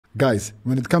Guys,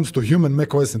 when it comes to human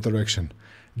macOS interaction,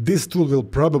 this tool will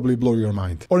probably blow your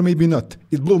mind. Or maybe not.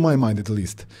 It blew my mind at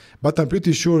least. But I'm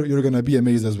pretty sure you're gonna be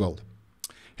amazed as well.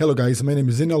 Hello guys, my name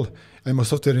is Zinel. I'm a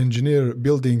software engineer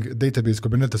building database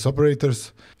Kubernetes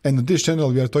operators. And on this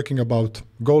channel we are talking about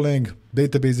Golang,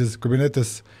 databases,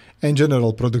 Kubernetes, and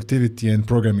general productivity and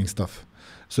programming stuff.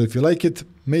 So if you like it,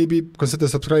 maybe consider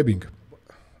subscribing.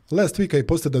 Last week I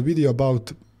posted a video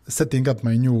about setting up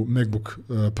my new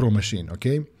MacBook Pro machine,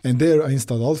 okay? And there I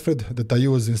installed Alfred that I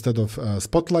use instead of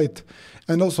Spotlight,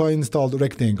 and also I installed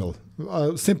Rectangle,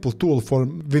 a simple tool for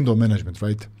window management,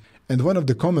 right? And one of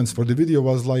the comments for the video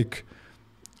was like,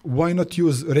 why not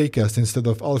use Raycast instead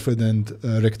of Alfred and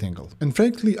Rectangle? And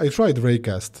frankly, I tried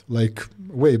Raycast like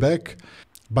way back,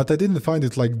 but I didn't find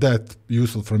it like that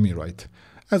useful for me, right?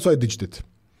 And so I ditched it.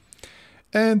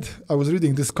 And I was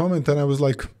reading this comment and I was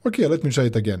like, okay, let me try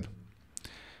it again.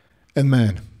 And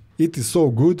man, it is so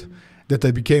good that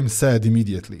I became sad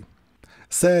immediately.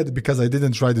 Sad because I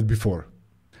didn't try it before.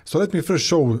 So let me first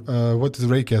show what is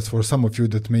Raycast for some of you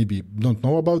that maybe don't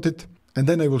know about it. And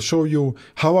then I will show you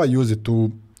how I use it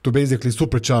to basically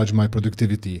supercharge my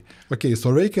productivity. Okay,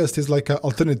 so Raycast is like an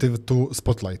alternative to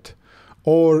Spotlight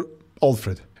or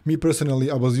Alfred. Me personally,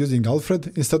 I was using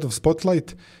Alfred instead of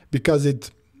Spotlight because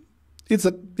it's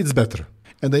better.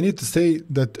 And I need to say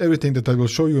that everything that I will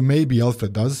show you maybe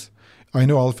Alfred does. I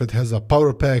know Alfred has a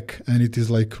power pack and it is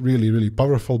like really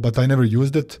powerful, but I never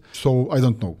used it, so I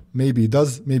don't know. Maybe it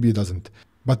does, maybe it doesn't.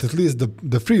 But at least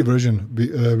the free version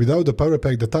without the power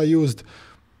pack that I used,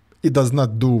 it does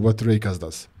not do what Raycast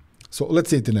does. So let's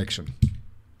see it in action.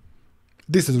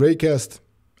 This is Raycast,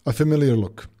 a familiar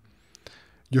look.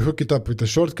 You hook it up with a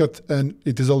shortcut and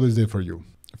it is always there for you.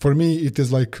 For me, it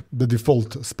is like the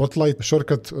default Spotlight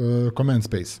shortcut command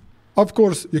space. Of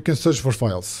course, you can search for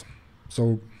files.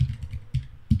 So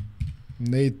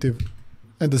native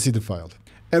and the CD file.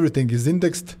 Everything is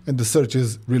indexed and the search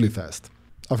is really fast.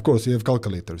 Of course, you have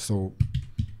calculator, so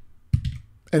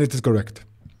and it is correct.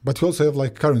 But you also have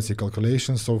like currency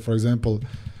calculations. So for example,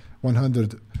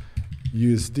 100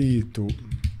 USD to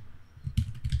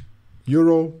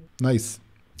Euro, nice.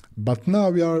 But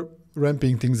now we are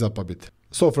ramping things up a bit.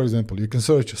 So for example, you can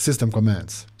search system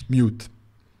commands, mute.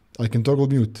 I can toggle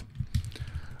mute.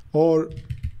 Or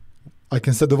I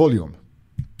can set the volume.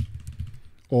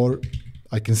 Or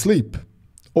I can sleep.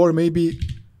 Or maybe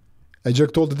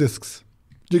eject all the disks.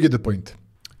 You get the point.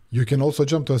 You can also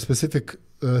jump to a specific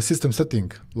system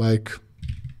setting like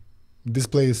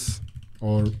displays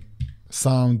or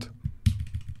sound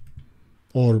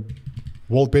or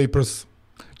wallpapers.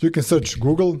 You can search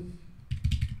Google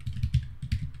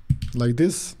like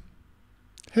this.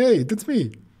 Hey, that's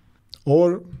me.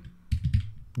 Or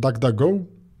DuckDuckGo.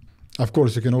 Of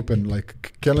course, you can open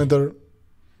like calendar.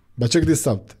 But check this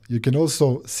out. You can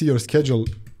also see your schedule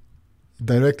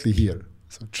directly here.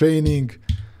 So training,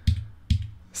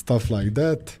 stuff like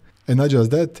that. And not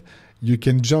just that, you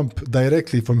can jump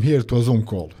directly from here to a Zoom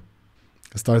call.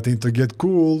 Starting to get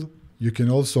cool. You can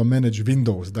also manage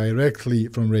windows directly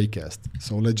from Raycast.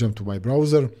 So let's jump to my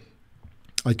browser.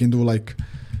 I can do like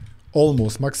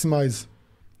almost maximize.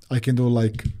 I can do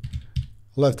like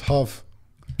left half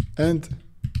and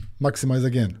maximize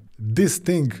again. This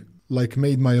thing like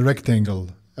made my Rectangle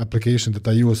application that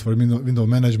I use for window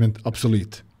management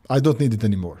obsolete. I don't need it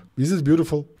anymore. Is this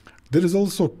beautiful? There is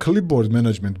also clipboard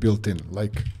management built in,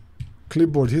 like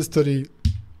clipboard history.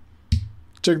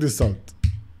 Check this out.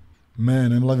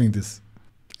 Man, I'm loving this.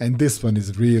 And this one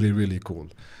is really cool.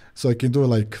 So I can do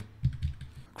like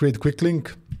create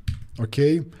Quicklink.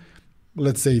 Okay.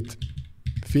 Let's say it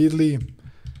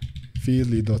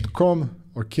feedly.com.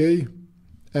 Okay.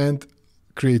 And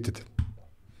create it.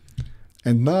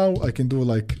 And now I can do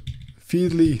like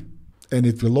Feedly and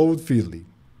it will load Feedly.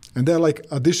 And there are like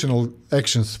additional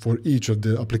actions for each of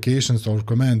the applications or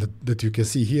command that you can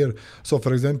see here. So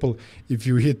for example, if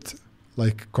you hit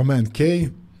like Command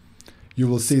K, you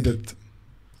will see that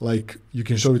like you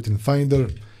can show it in Finder,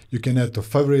 you can add to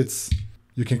favorites,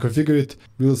 you can configure it.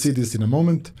 We will see this in a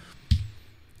moment.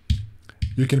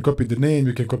 You can copy the name,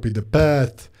 you can copy the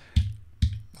path,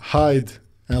 hide.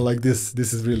 And like this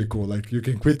is really cool. Like you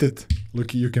can quit it.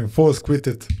 Look, you can force quit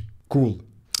it. Cool.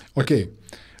 Okay.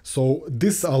 So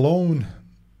this alone,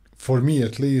 for me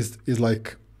at least, is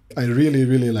like, I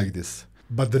really like this.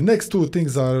 But the next two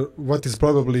things are what is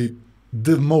probably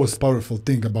the most powerful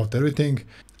thing about everything.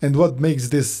 And what makes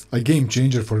this a game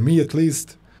changer for me at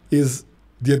least is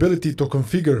the ability to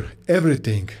configure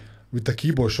everything with a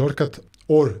keyboard shortcut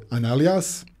or an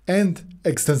alias and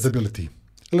extensibility.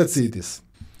 Let's see this.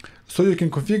 So you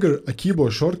can configure a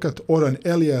keyboard shortcut or an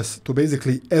alias to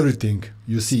basically everything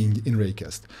you see in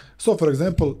Raycast. So for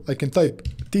example, I can type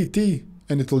TT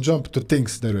and it will jump to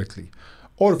things directly.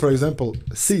 Or for example,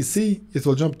 CC, it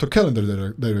will jump to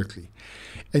calendar directly.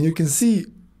 And you can see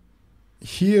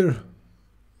here,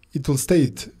 it will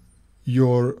state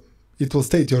your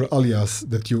alias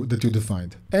that you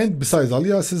defined. And besides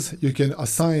aliases, you can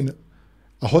assign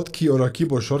a hotkey or a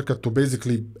keyboard shortcut to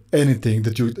basically anything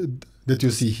that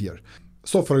you see here.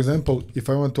 So for example, if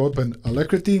I want to open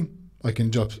Alacrity, I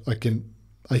can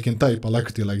type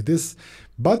Alacrity like this,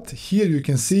 but here you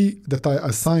can see that I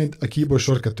assigned a keyboard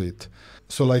shortcut to it.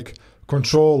 So like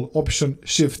Control, Option,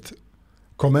 Shift,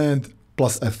 Command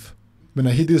plus F. When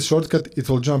I hit this shortcut, it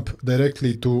will jump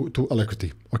directly to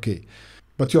Alacrity. Okay.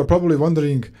 But you are probably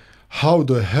wondering, how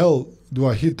the hell do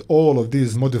I hit all of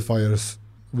these modifiers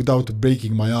without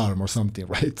breaking my arm or something,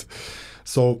 right?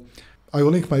 So I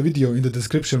will link my video in the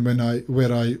description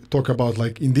where I talk about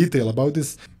like in detail about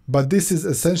this. But this is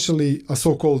essentially a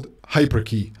so-called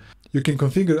hyperkey. You can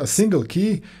configure a single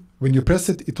key. When you press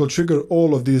it, it will trigger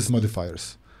all of these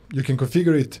modifiers. You can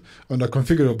configure it on a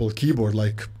configurable keyboard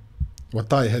like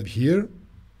what I have here.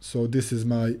 So this is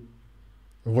my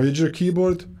Voyager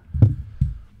keyboard,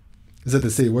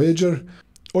 ZSA Voyager,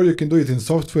 or you can do it in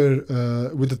software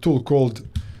with a tool called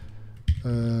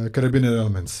Carabiner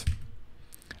Elements.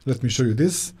 Let me show you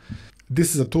this.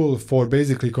 This is a tool for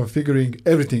basically configuring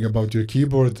everything about your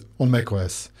keyboard on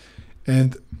macOS.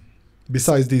 And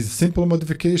besides these simple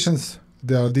modifications,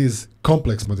 there are these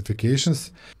complex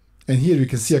modifications. And here you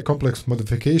can see a complex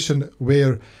modification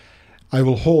where I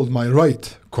will hold my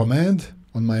right command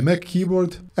on my Mac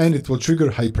keyboard and it will trigger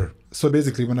hyper. So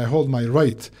basically when I hold my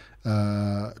right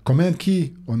command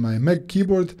key on my Mac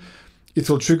keyboard, it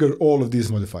will trigger all of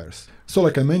these modifiers. So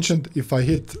like I mentioned, if I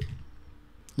hit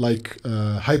like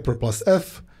hyper plus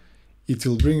F, it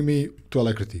will bring me to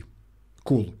Alacrity.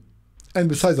 Cool. And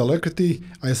besides Alacrity,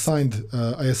 I assigned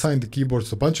the keyboards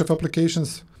to a bunch of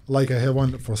applications. Like I have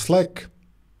one for Slack,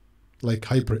 like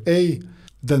Hyper A,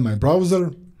 then my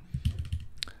browser,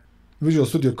 Visual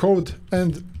Studio Code,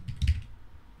 and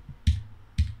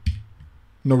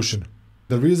Notion.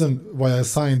 The reason why I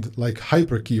assigned like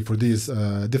hyperkey for these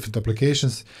different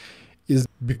applications is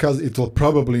because it will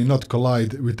probably not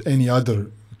collide with any other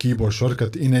keyboard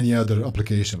shortcut in any other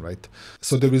application, right?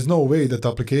 So there is no way that the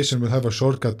application will have a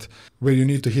shortcut where you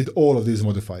need to hit all of these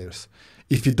modifiers.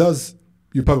 If it does,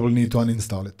 you probably need to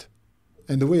uninstall it.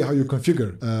 And the way how you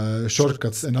configure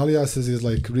shortcuts and aliases is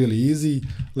like really easy.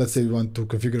 Let's say we want to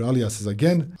configure aliases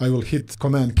again. I will hit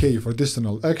Command K for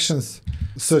additional actions,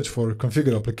 search for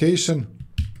configure application,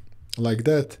 like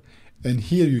that. And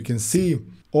here you can see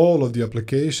all of the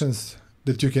applications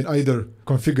that you can either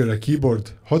configure a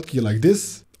keyboard hotkey like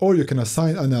this, or you can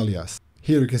assign an alias.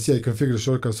 Here you can see I configure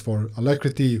shortcuts for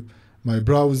Alacrity, my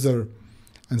browser,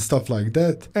 and stuff like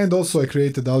that. And also I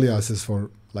created aliases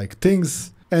for like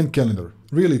things and calendar.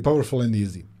 Really powerful and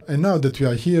easy. And now that we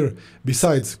are here,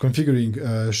 besides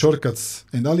configuring shortcuts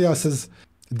and aliases,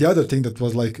 the other thing that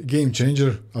was like game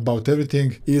changer about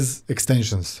everything is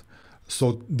extensions.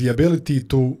 So the ability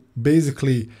to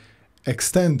basically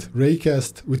extend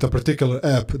Raycast with a particular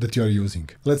app that you are using.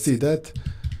 Let's see that.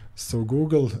 So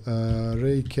Google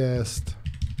Raycast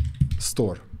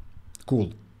Store.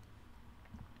 Cool.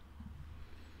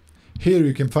 Here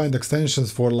you can find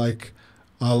extensions for like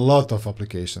a lot of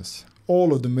applications.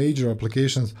 All of the major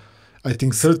applications, I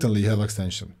think, certainly have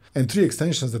extension. And 3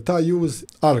 extensions that I use: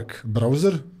 Arc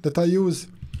browser that I use,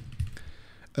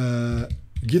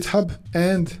 Git Hub,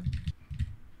 and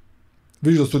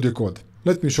Visual Studio Code.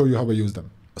 Let me show you how I use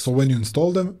them. So when you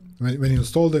install them,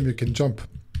 you can jump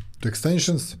to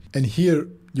extensions, and here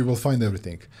you will find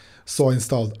everything. So I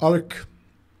installed Arc,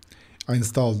 I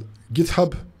installed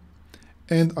GitHub,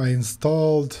 and I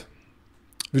installed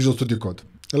Visual Studio Code.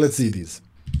 Let's see these.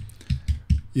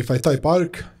 If I type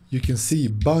Arc, you can see a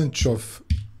bunch of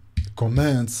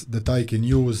commands that I can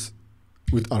use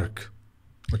with Arc.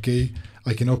 Okay,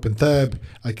 I can open tab,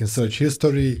 I can search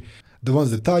history. The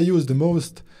ones that I use the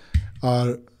most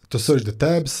are to search the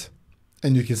tabs,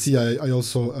 and you can see I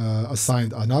also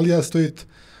assigned an alias to it.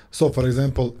 So for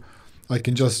example, I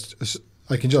can just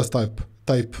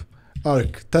type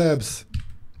Arc tabs,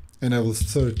 and I will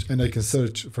search, and I can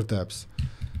search for tabs.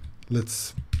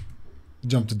 Let's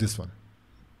jump to this one.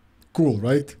 Cool,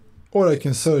 right? Or I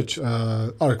can search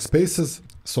Arc spaces.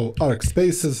 So Arc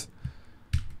spaces,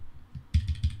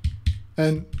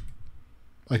 and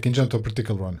I can jump to a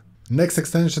particular one. Next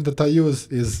extension that I use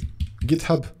is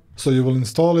GitHub. So you will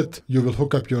install it, you will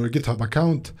hook up your GitHub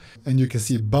account, and you can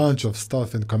see a bunch of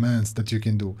stuff and commands that you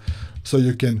can do. So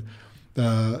you can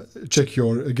check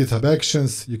your GitHub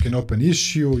actions, you can open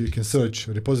issue, you can search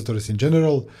repositories in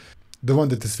general. The one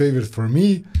that is favorite for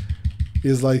me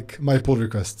is like my pull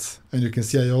requests. And you can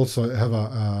see I also have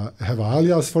a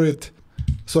alias for it.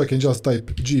 So I can just type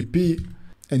GP,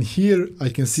 and here I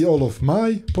can see all of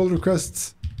my pull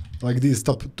requests, like these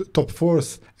top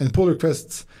 4s, and pull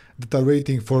requests that are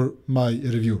waiting for my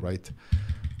review, right?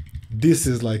 This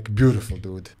is like beautiful,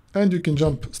 dude. And you can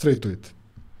jump straight to it.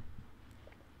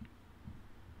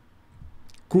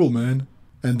 Cool, man.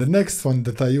 And the next one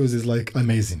that I use is like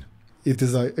amazing. It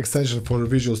is an extension for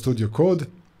Visual Studio Code.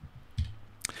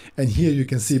 And here you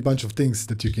can see a bunch of things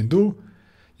that you can do.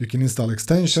 You can install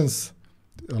extensions,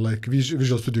 like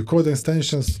Visual Studio Code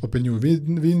extensions, open new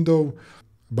window.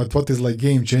 But what is like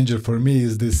game changer for me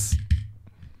is this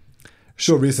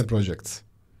show recent projects.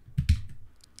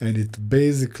 And it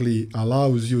basically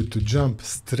allows you to jump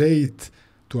straight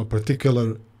to a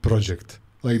particular project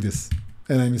like this.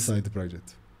 And I'm inside the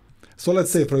project. So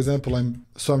let's say, for example, I'm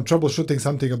troubleshooting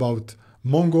something about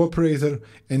Mongo operator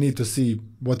and need to see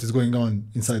what is going on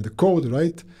inside the code,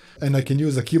 right? And I can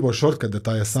use a keyboard shortcut that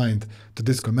I assigned to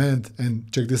this command,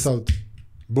 and check this out.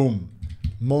 Boom,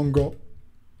 Mongo.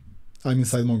 I'm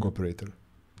inside Mongo operator.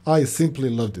 I simply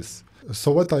love this.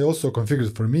 So what I also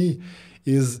configured for me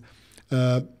is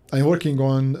I'm working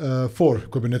on 4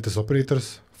 Kubernetes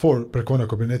operators, 4 Percona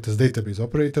Kubernetes database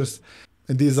operators,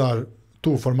 and these are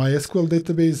 2 for MySQL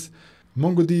database,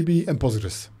 MongoDB, and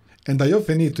Postgres. And I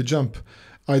often need to jump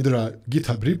either a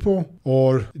GitHub repo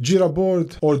or Jira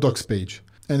board or docs page.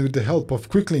 And with the help of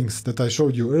Quicklinks that I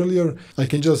showed you earlier, I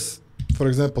can just, for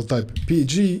example, type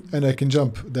PG and I can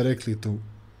jump directly to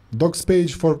docs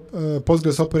page for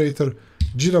Postgres operator,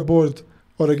 Jira board,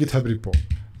 or a GitHub repo.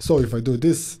 So if I do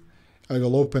this, I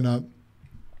will open a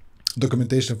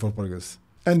documentation for Postgres.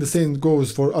 And the same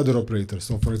goes for other operators.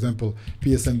 So for example,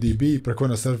 PSMDB,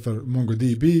 Percona Server,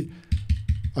 MongoDB,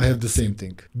 I have the same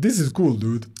thing. This is cool,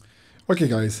 dude. Okay,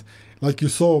 guys, like you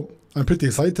saw, I'm pretty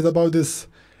excited about this,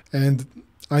 and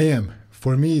I am.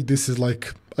 For me, this is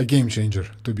like a game changer,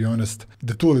 to be honest.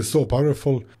 The tool is so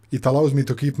powerful. It allows me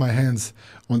to keep my hands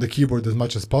on the keyboard as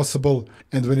much as possible.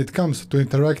 And when it comes to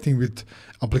interacting with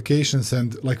applications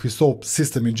and, like we saw,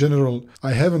 system in general,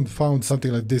 I haven't found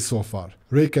something like this so far.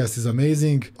 Raycast is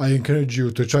amazing. I encourage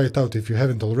you to try it out if you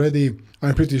haven't already.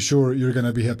 I'm pretty sure you're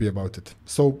gonna be happy about it.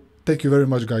 So thank you very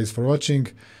much, guys, for watching.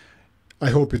 I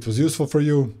hope it was useful for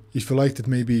you. If you liked it,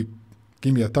 maybe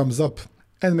give me a thumbs up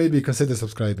and maybe consider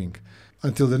subscribing.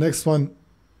 Until the next one,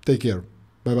 take care.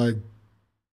 Bye-bye.